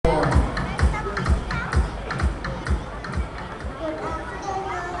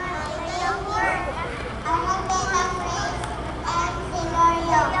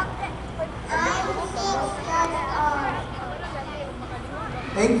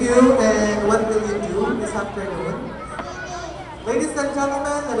Thank you, and what will you do this afternoon? Ladies and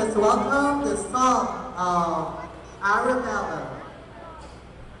gentlemen, let us welcome the song of Arabella,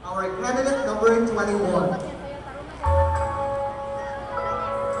 our candidate number 21.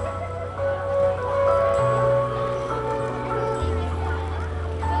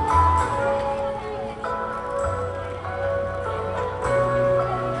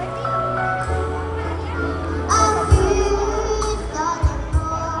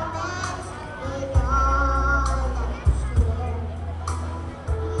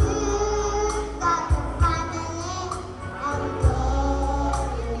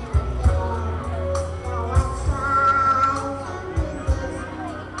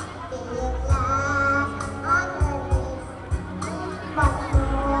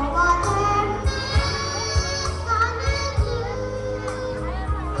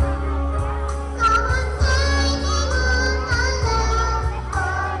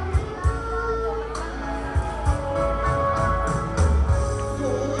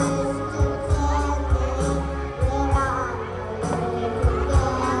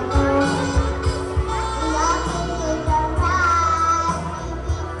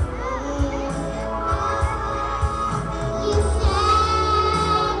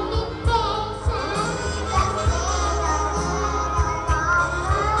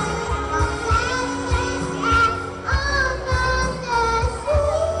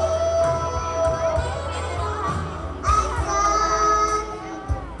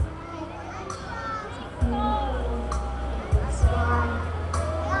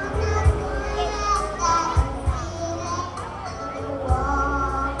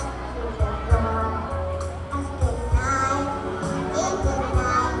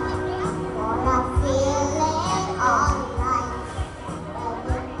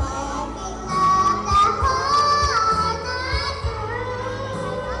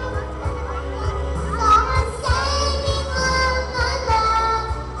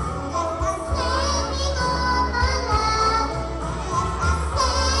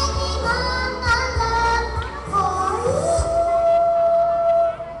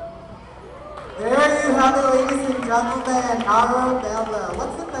 Ladies and gentlemen, Arabella.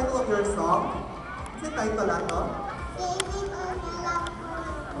 What's the title of your song? What's the title nato? Saving All My Love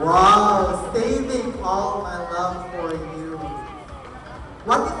for You. Wow, Saving All My Love for You.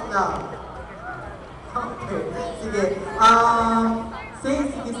 What is love? Okay, sige.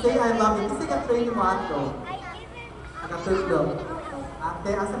 Say I love you. Kasi ka-train mo ato. Naka-tulog. Ate,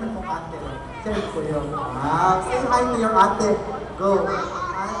 asa man mong ate? Share ko yun. Wow, say hi to your ate. Go.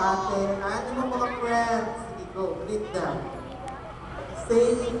 Hi ate. Ano mo mga friends? Sige, go. Greet them.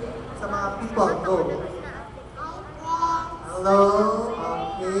 Say sa mga people. Go. Hello.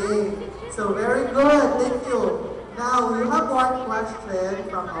 Okay. So very good. Thank you. Now, we have one question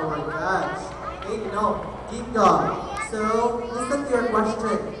from our judge. Okay, you know, Gito. So, listen to your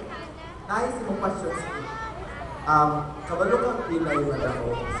question. Nice yung question. Kabalo kang pilay na ako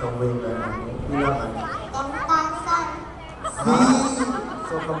sa way na pila man. 10,000. See?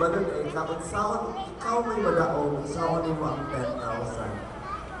 So kabalo na kapag saon, ikaw may madaog, saon mo ang 10,000.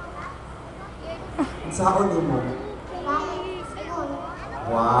 Saon mo?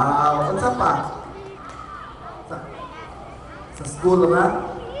 Wow! Unsa pa? Sa school na?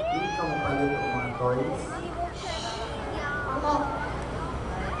 Hindi ka mo palit ang mga toys?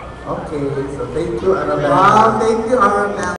 Okay, so thank you, Arabella. Wow, thank you, Arabella.